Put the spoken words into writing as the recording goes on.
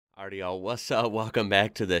Artio, what's up? Welcome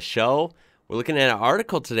back to the show. We're looking at an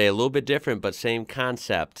article today, a little bit different, but same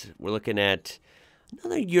concept. We're looking at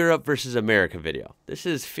another Europe versus America video. This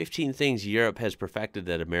is 15 things Europe has perfected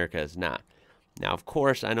that America has not. Now, of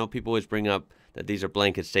course, I know people always bring up that these are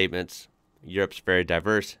blanket statements. Europe's very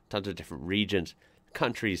diverse, tons of different regions,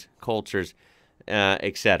 countries, cultures,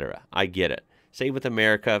 etc. I get it. Same with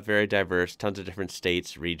America, very diverse, tons of different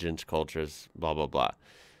states, regions, cultures, blah, blah, blah.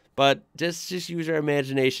 But just use our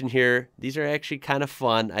imagination here. These are actually kind of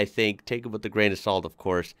fun, I think. Take it with a grain of salt, of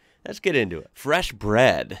course. Let's get into it. Fresh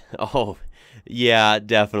bread. Oh, yeah,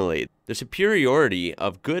 definitely. The superiority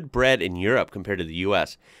of good bread in Europe compared to the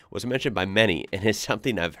U.S. was mentioned by many and is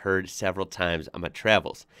something I've heard several times on my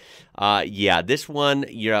travels. Yeah, this one,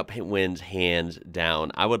 Europe wins hands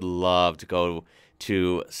down. I would love to go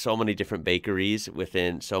to so many different bakeries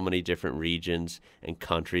within so many different regions and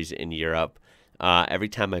countries in Europe. Every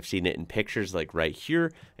time I've seen it in pictures, like right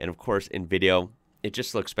here, and of course in video, it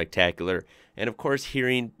just looks spectacular. And of course,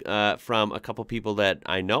 hearing from a couple people that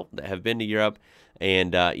I know that have been to Europe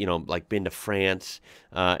and, like been to France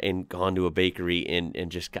and gone to a bakery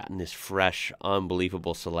and just gotten this fresh,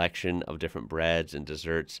 unbelievable selection of different breads and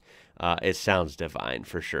desserts, it sounds divine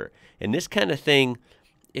for sure. And this kind of thing,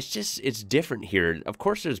 it's different here. Of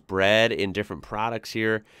course, there's bread in different products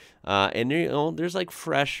here, and there's like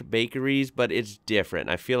fresh bakeries, but it's different.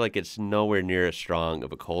 I feel like it's nowhere near as strong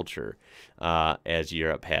of a culture as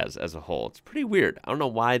Europe has as a whole. It's pretty weird. I don't know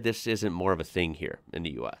why this isn't more of a thing here in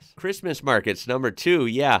the U.S. Christmas markets, number 2.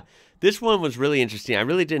 Yeah, this one was really interesting. I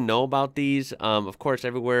really didn't know about these. Of course,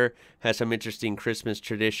 everywhere has some interesting Christmas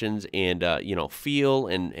traditions and feel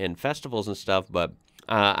and festivals and stuff, but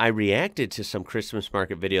I reacted to some Christmas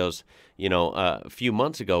market videos, a few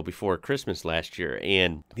months ago before Christmas last year,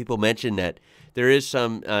 and people mentioned that there is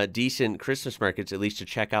some decent Christmas markets, at least to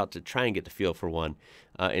check out, to try and get the feel for one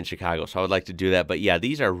in Chicago. So I would like to do that. But yeah,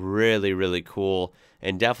 these are really, really cool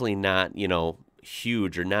and definitely not,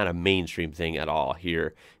 huge or not a mainstream thing at all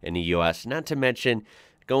here in the U.S. Not to mention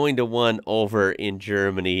going to one over in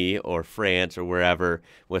Germany or France or wherever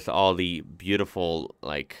with all the beautiful,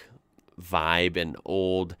 vibe and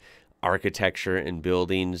old architecture and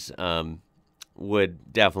buildings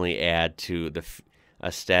would definitely add to the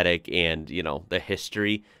aesthetic and the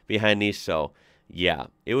history behind these. So yeah,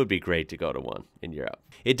 it would be great to go to one in Europe.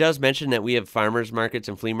 It does mention that we have farmers markets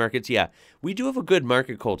and flea markets. Yeah, we do have a good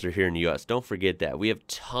market culture here in the U.S. Don't forget that. We have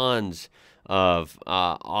tons of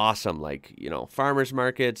awesome, farmers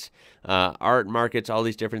markets, art markets, all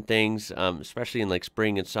these different things, especially in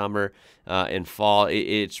spring and summer and fall.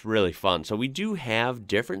 It's really fun. So we do have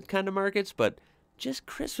different kind of markets, but just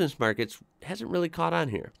Christmas markets hasn't really caught on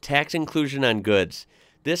here. Tax inclusion on goods.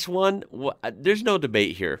 This one, there's no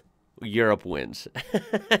debate here. Europe wins.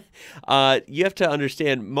 You have to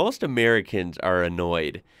understand, most Americans are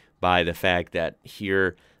annoyed by the fact that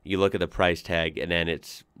here you look at the price tag and then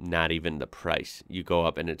it's not even the price. You go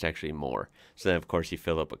up and it's actually more. So then, of course, you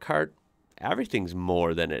fill up a cart. Everything's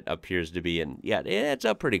more than it appears to be. And yeah, it adds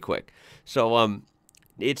up pretty quick. So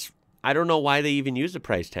I don't know why they even use the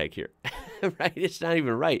price tag here. Right? It's not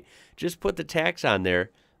even right. Just put the tax on there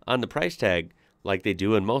on the price tag like they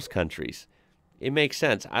do in most countries. It makes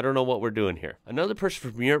sense. I don't know what we're doing here. Another person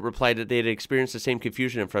from Europe replied that they had experienced the same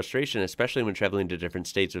confusion and frustration, especially when traveling to different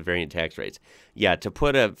states with varying tax rates. Yeah, to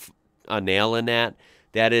put a nail in that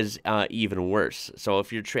is even worse. So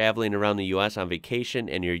if you're traveling around the U.S. on vacation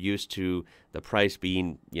and you're used to the price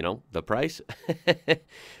being, the price,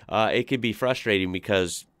 it can be frustrating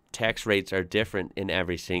because tax rates are different in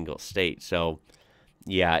every single state. So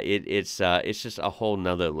yeah, it's just a whole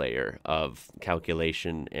nother layer of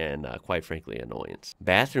calculation and quite frankly annoyance.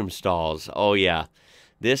 Bathroom stalls. Oh yeah,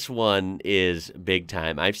 this one is big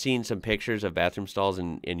time. I've seen some pictures of bathroom stalls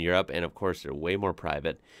in Europe, and of course they're way more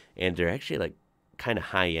private, and they're actually kind of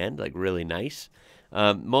high end, really nice.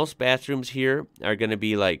 Most bathrooms here are going to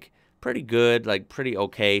be pretty good, pretty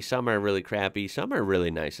okay. Some are really crappy. Some are really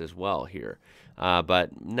nice as well here.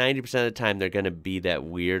 But 90% of the time they're going to be that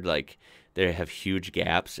weird, they have huge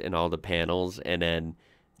gaps in all the panels, and then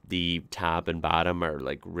the top and bottom are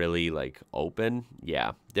really open.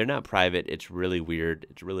 Yeah, they're not private. It's really weird.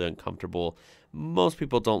 It's really uncomfortable. Most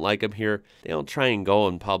people don't like them here. They don't try and go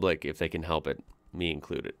in public if they can help it, me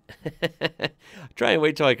included. Try and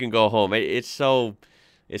wait till I can go home. It's so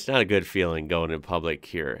it's not a good feeling going in public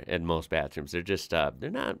here in most bathrooms. They're just they're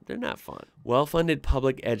not fun. Well-funded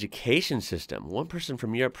public education system. One person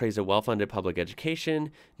from Europe praised a well-funded public education,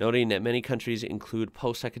 noting that many countries include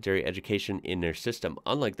post-secondary education in their system,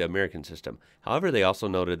 unlike the American system. However, they also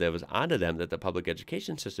noted that it was odd to them that the public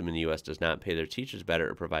education system in the U.S. does not pay their teachers better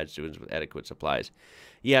or provide students with adequate supplies.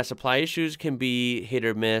 Yeah, supply issues can be hit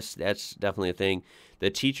or miss. That's definitely a thing. The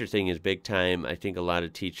teacher thing is big time. I think a lot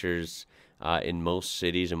of teachers in most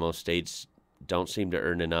cities and most states don't seem to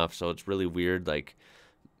earn enough, so it's really weird. Like,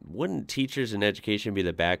 wouldn't teachers and education be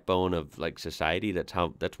the backbone of like society? That's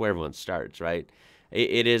where everyone starts, right?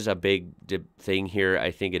 It is a big thing here. I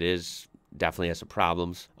think it is definitely has some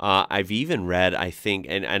problems. I've even read, I think,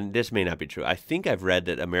 and this may not be true. I think I've read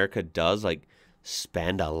that America does like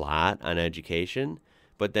spend a lot on education,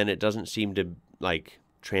 but then it doesn't seem to like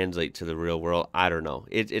translate to the real world. I don't know.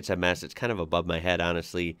 It's a mess. It's kind of above my head,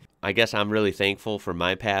 honestly. I guess I'm really thankful for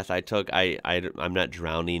my path I took. I'm not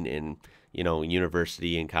drowning in,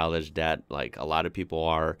 university and college debt like a lot of people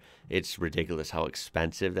are. It's ridiculous how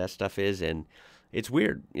expensive that stuff is, and it's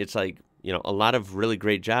weird. It's like, a lot of really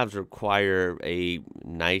great jobs require a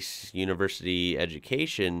nice university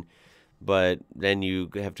education, but then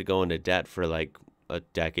you have to go into debt for like a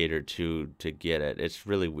decade or two to get it. It's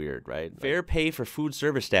really weird, right? Fair pay for food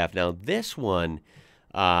service staff. Now, this one,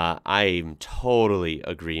 I'm totally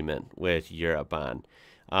agreement with Europe on.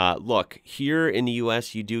 Look, here in the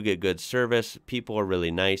U.S., you do get good service. People are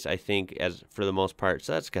really nice, I think, as for the most part.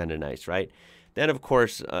 So that's kind of nice, right? Then, of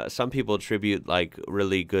course, some people attribute like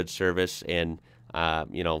really good service and,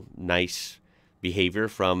 nice behavior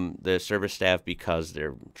from the service staff because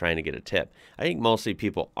they're trying to get a tip. I think mostly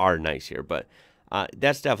people are nice here, but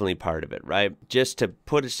that's definitely part of it, right? Just to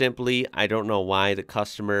put it simply, I don't know why the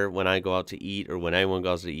customer, when I go out to eat or when anyone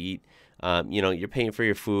goes to eat, you're paying for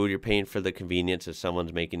your food, you're paying for the convenience of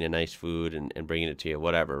someone's making a nice food and bringing it to you,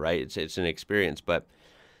 whatever, right? It's an experience, but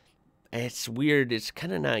it's weird. It's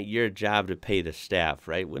kind of not your job to pay the staff,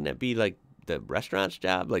 right? Wouldn't that be like the restaurant's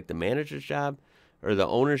job, like the manager's job, or the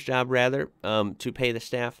owner's job, rather, to pay the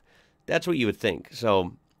staff? That's what you would think.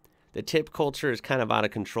 So the tip culture is kind of out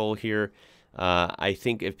of control here. I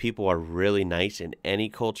think if people are really nice in any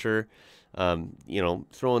culture,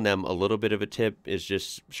 throwing them a little bit of a tip is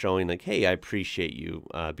just showing like, hey, I appreciate you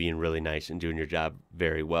being really nice and doing your job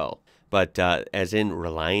very well. But as in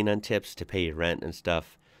relying on tips to pay your rent and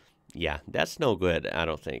stuff, yeah, that's no good, I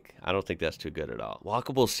don't think. I don't think that's too good at all.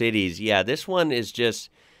 Walkable cities. Yeah, this one is just,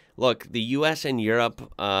 look, the U.S. and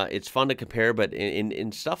Europe, it's fun to compare, but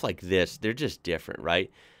in stuff like this, they're just different, right?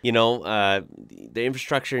 The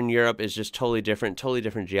infrastructure in Europe is just totally different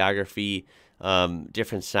geography,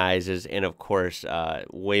 different sizes, and of course,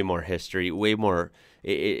 way more history, way more,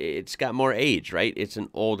 it's got more age, right? It's an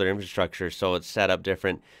older infrastructure, so it's set up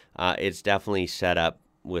different. It's definitely set up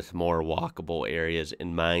with more walkable areas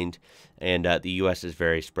in mind, and the U.S. is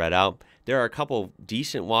very spread out. There are a couple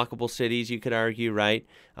decent walkable cities, you could argue, right?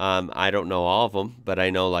 I don't know all of them, but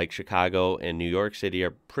I know like Chicago and New York City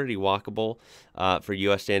are pretty walkable for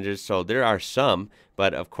U.S. standards, so there are some,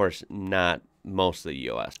 but of course not most of the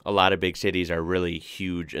U.S. A lot of big cities are really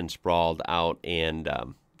huge and sprawled out, and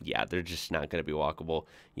yeah, they're just not going to be walkable.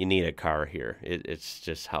 You need a car here. It's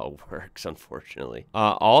just how it works, unfortunately.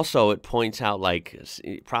 Also, it points out like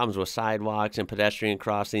problems with sidewalks and pedestrian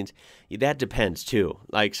crossings. That depends too.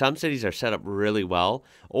 Like some cities are set up really well,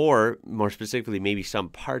 or more specifically, maybe some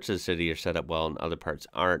parts of the city are set up well and other parts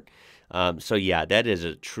aren't. So yeah, that is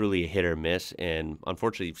truly a hit or miss, and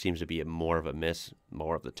unfortunately, it seems to be more of a miss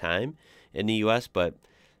more of the time in the U.S., but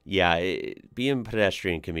yeah, being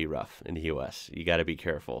pedestrian can be rough in the U.S. You got to be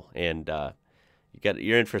careful, and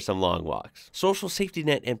you're in for some long walks. Social safety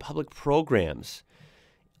net and public programs.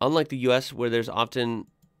 Unlike the U.S., where there's often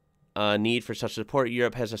a need for such support,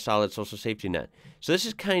 Europe has a solid social safety net. So this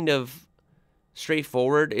is kind of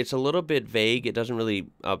straightforward. It's a little bit vague. It doesn't really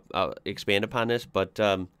expand upon this, but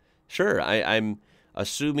sure, I'm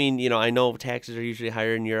assuming, I know taxes are usually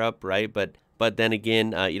higher in Europe, right? But then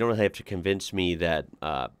again, you don't have to convince me that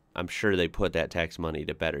I'm sure they put that tax money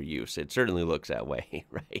to better use. It certainly looks that way,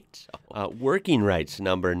 right? So, working rights,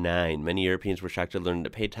 number 9. Many Europeans were shocked to learn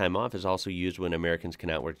that paid time off is also used when Americans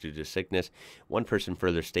cannot work due to sickness. One person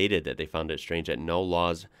further stated that they found it strange that no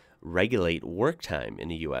laws regulate work time in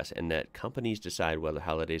the U.S. and that companies decide whether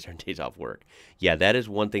holidays are days off work. Yeah, that is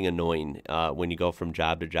one thing annoying when you go from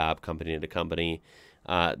job to job, company to company.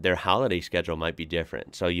 their holiday schedule might be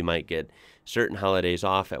different. So you might get certain holidays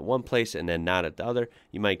off at one place and then not at the other.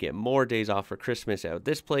 You might get more days off for Christmas at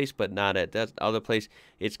this place, but not at that other place.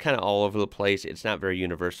 It's kind of all over the place. It's not very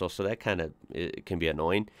universal, so that kind of it can be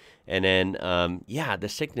annoying. And then, yeah, the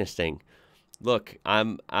sickness thing. Look,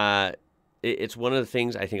 it's one of the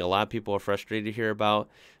things I think a lot of people are frustrated to hear about.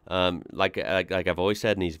 Like I've always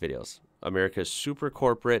said in these videos, America's super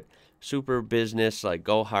corporate, super business, like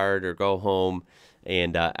go hard or go home.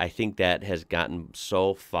 And I think that has gotten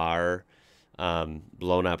so far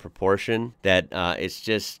blown out of proportion that it's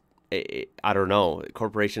just, I don't know,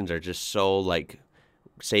 corporations are just so like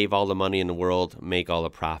save all the money in the world, make all the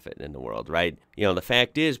profit in the world, right? You know, the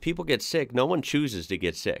fact is people get sick. No one chooses to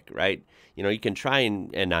get sick, right? You know, you can try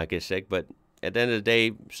and not get sick, but at the end of the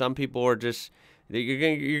day, some people are just,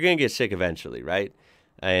 you're gonna get sick eventually, right?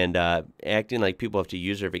 And acting like people have to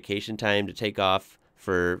use their vacation time to take off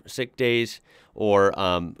for sick days, or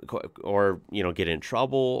you know, get in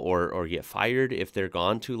trouble or get fired if they're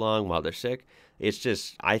gone too long while they're sick. It's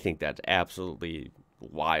just, I think that's absolutely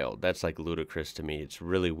wild. That's like ludicrous to me. It's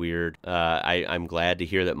really weird. I'm glad to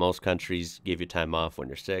hear that most countries give you time off when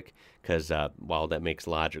you're sick, because while that makes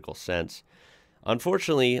logical sense,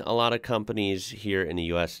 unfortunately, a lot of companies here in the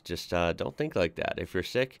U.S. just don't think like that. If you're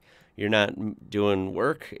sick, you're not doing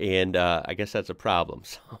work, and I guess that's a problem.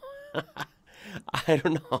 So I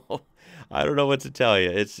don't know. I don't know what to tell you.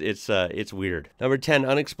 It's weird. Number 10,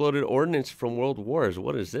 unexploded ordnance from world wars.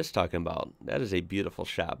 What is this talking about? That is a beautiful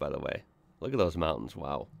shot, by the way. Look at those mountains.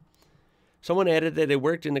 Wow. Someone added that they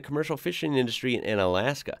worked in the commercial fishing industry in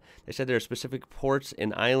Alaska. They said there are specific ports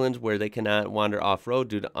and islands where they cannot wander off-road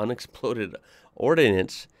due to unexploded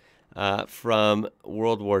ordnance from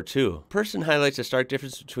World War II. Person highlights a stark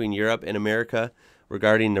difference between Europe and America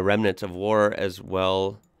regarding the remnants of war, as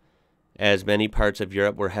well as many parts of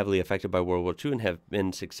Europe were heavily affected by World War II and have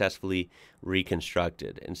been successfully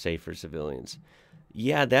reconstructed and safe for civilians.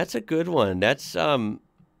 Yeah, that's a good one. That's something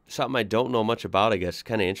I don't know much about, I guess.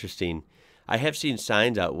 Kind of interesting. I have seen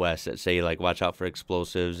signs out west that say, like, watch out for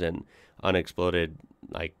explosives and unexploded,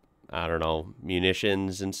 like, I don't know,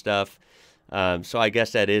 munitions and stuff. So I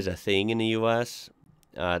guess that is a thing in the U.S.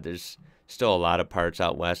 There's still a lot of parts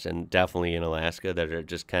out west, and definitely in Alaska, that are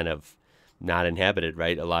just kind of not inhabited,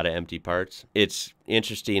 right? A lot of empty parts. It's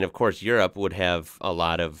interesting. Of course, Europe would have a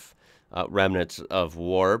lot of remnants of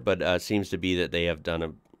war, but it seems to be that they have done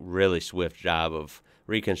a really swift job of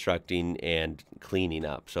reconstructing and cleaning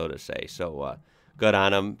up, so to say. So good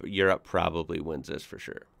on them. Europe probably wins this for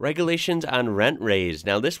sure. Regulations on rent raise.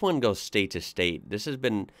 Now, this one goes state to state. This has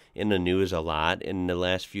been in the news a lot in the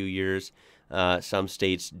last few years. Some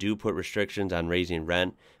states do put restrictions on raising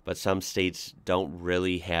rent, but some states don't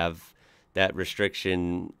really have that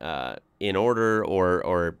restriction in order,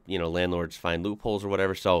 or you know, landlords find loopholes or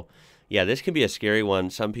whatever. So yeah, this can be a scary one.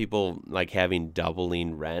 Some people like having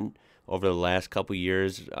doubling rent over the last couple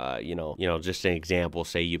years. You know, just an example,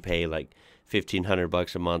 say you pay like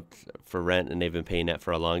 $1,500 a month for rent, and they've been paying that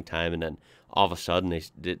for a long time, and then all of a sudden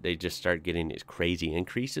they just start getting these crazy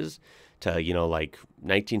increases to, you know, like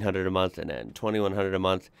 $1,900 a month and then $2,100 a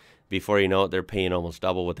month. Before you know it, they're paying almost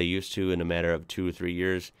double what they used to in a matter of 2 or 3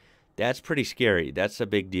 years. That's pretty scary. That's a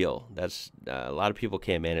big deal. That's a lot of people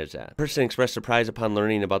can't manage that. Person expressed surprise upon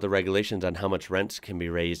learning about the regulations on how much rents can be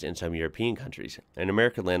raised in some European countries. And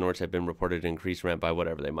American landlords have been reported to increase rent by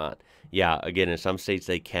whatever they want. Yeah, again, in some states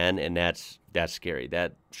they can, and that's scary.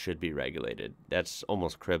 That should be regulated. That's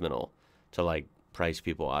almost criminal to like price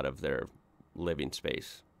people out of their living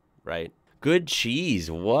space, right? Good cheese.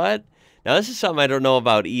 What? Now, this is something I don't know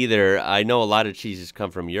about either. I know a lot of cheeses come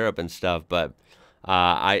from Europe and stuff, but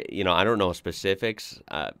I don't know specifics.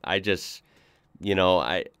 I just,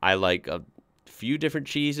 I like a few different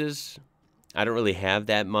cheeses. I don't really have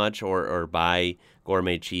that much or buy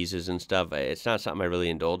gourmet cheeses and stuff. It's not something I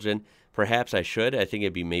really indulge in. Perhaps I should. I think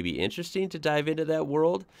it'd be maybe interesting to dive into that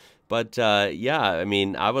world. But yeah, I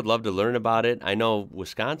mean, I would love to learn about it. I know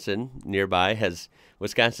Wisconsin nearby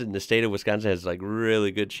the state of Wisconsin has like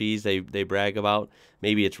really good cheese they brag about.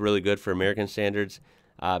 Maybe it's really good for American standards.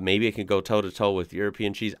 Maybe it can go toe-to-toe with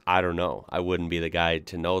European cheese. I don't know. I wouldn't be the guy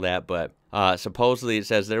to know that. But supposedly it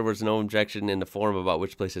says there was no objection in the forum about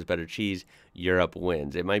which place has better cheese. Europe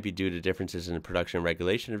wins. It might be due to differences in the production and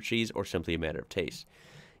regulation of cheese, or simply a matter of taste.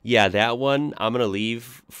 Yeah, that one I'm going to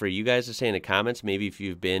leave for you guys to say in the comments. Maybe if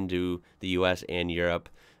you've been to the U.S. and Europe,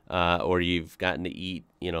 or you've gotten to eat,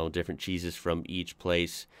 different cheeses from each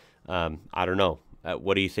place. I don't know.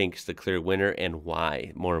 What do you think is the clear winner, and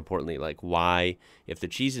why? More importantly, like why? If the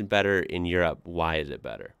cheese is better in Europe, why is it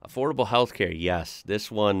better? Affordable healthcare, yes. This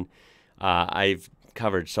one, I've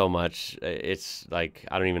covered so much. It's like,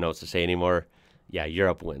 I don't even know what to say anymore. Yeah,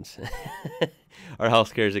 Europe wins. Our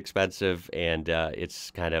healthcare is expensive, and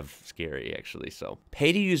it's kind of scary, actually. So,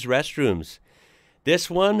 pay to use restrooms. This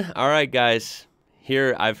one, all right, guys.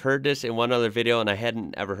 Here, I've heard this in one other video, and I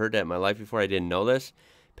hadn't ever heard that in my life before. I didn't know this.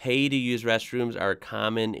 Pay to use restrooms are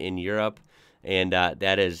common in Europe, and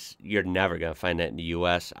that is, you're never going to find that in the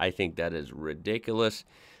U.S. I think that is ridiculous.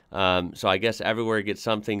 So I guess everywhere gets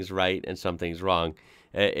some things right and some things wrong.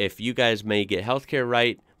 If you guys may get healthcare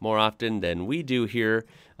right more often than we do here,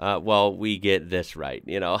 well, we get this right.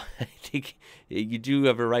 You know, I think you do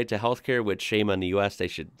have a right to healthcare, which shame on the U.S. They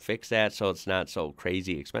should fix that so it's not so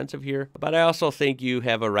crazy expensive here. But I also think you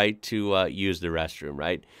have a right to use the restroom,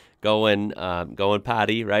 right? Going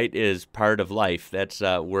potty, right, is part of life. That's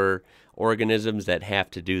we're organisms that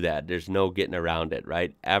have to do that. There's no getting around it,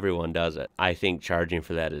 right? Everyone does it. I think charging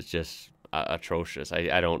for that is just atrocious.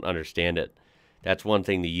 I don't understand it. That's one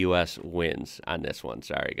thing the U.S. wins on this one.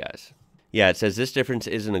 Sorry, guys. Yeah, it says this difference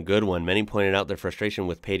isn't a good one. Many pointed out their frustration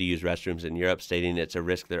with pay-to-use restrooms in Europe, stating it's a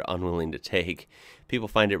risk they're unwilling to take. People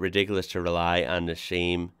find it ridiculous to rely on the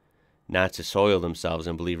shame not to soil themselves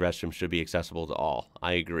and believe restrooms should be accessible to all.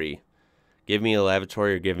 I agree. Give me a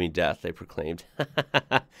lavatory or give me death, they proclaimed.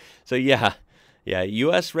 So yeah,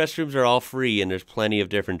 U.S. restrooms are all free, and there's plenty of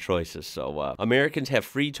different choices. So Americans have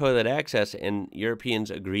free toilet access, and Europeans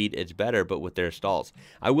agreed it's better, but with their stalls.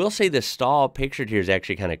 I will say the stall pictured here is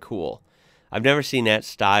actually kind of cool. I've never seen that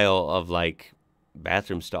style of like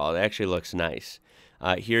bathroom stall. It actually looks nice.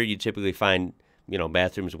 Here you typically find, you know,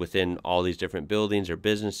 bathrooms within all these different buildings or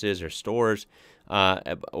businesses or stores.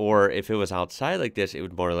 Or if it was outside like this, it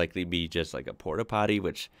would more likely be just like a porta potty,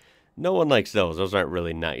 which no one likes those. Those aren't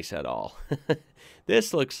really nice at all.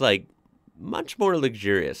 This looks like much more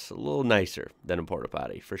luxurious, a little nicer than a porta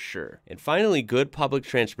potty for sure. And finally, good public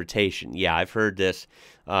transportation. Yeah, I've heard this.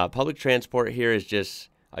 Public transport here is just,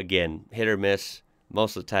 again, hit or miss,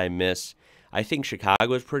 most of the time miss. I think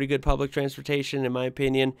Chicago is pretty good public transportation, in my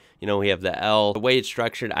opinion. You know, we have the L. The way it's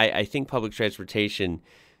structured, I think public transportation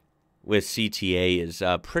with CTA is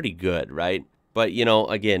pretty good, right? But, you know,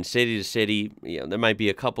 again, city to city, you know, there might be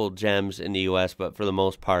a couple gems in the U.S., but for the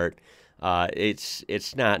most part,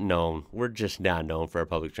 it's not known. We're just not known for our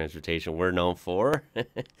public transportation. We're known for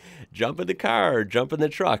jump in the car, jump in the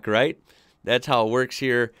truck, right? That's how it works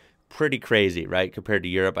here. Pretty crazy, right? Compared to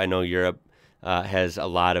Europe. I know Europe has a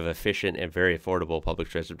lot of efficient and very affordable public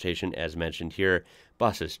transportation, as mentioned here.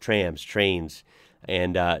 Buses, trams, trains,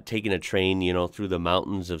 and taking a train, you know, through the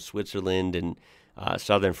mountains of Switzerland and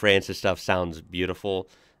southern France and stuff sounds beautiful.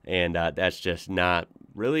 And that's just not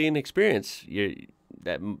really an experience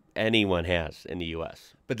that anyone has in the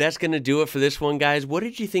U.S. But that's going to do it for this one, guys. What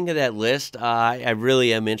did you think of that list? I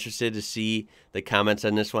really am interested to see the comments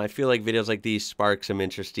on this one. I feel like videos like these spark some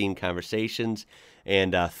interesting conversations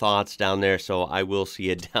and thoughts down there, so I will see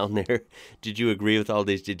it down there. Did you agree with all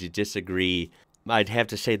these? Did you disagree? I'd have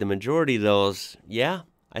to say the majority of those, yeah,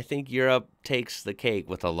 I think Europe takes the cake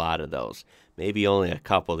with a lot of those. Maybe only a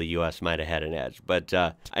couple the U.S. might have had an edge. But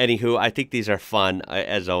anywho, I think these are fun,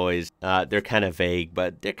 as always. They're kind of vague,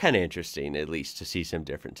 but they're kind of interesting, at least, to see some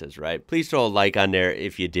differences, right? Please throw a like on there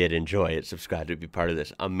if you did enjoy it. Subscribe to be part of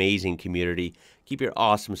this amazing community. Keep your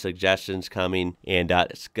awesome suggestions coming. And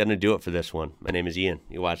it's going to do it for this one. My name is Ian.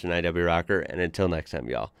 You're watching IWrocker. And until next time,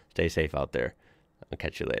 y'all, stay safe out there. I'll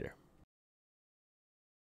catch you later.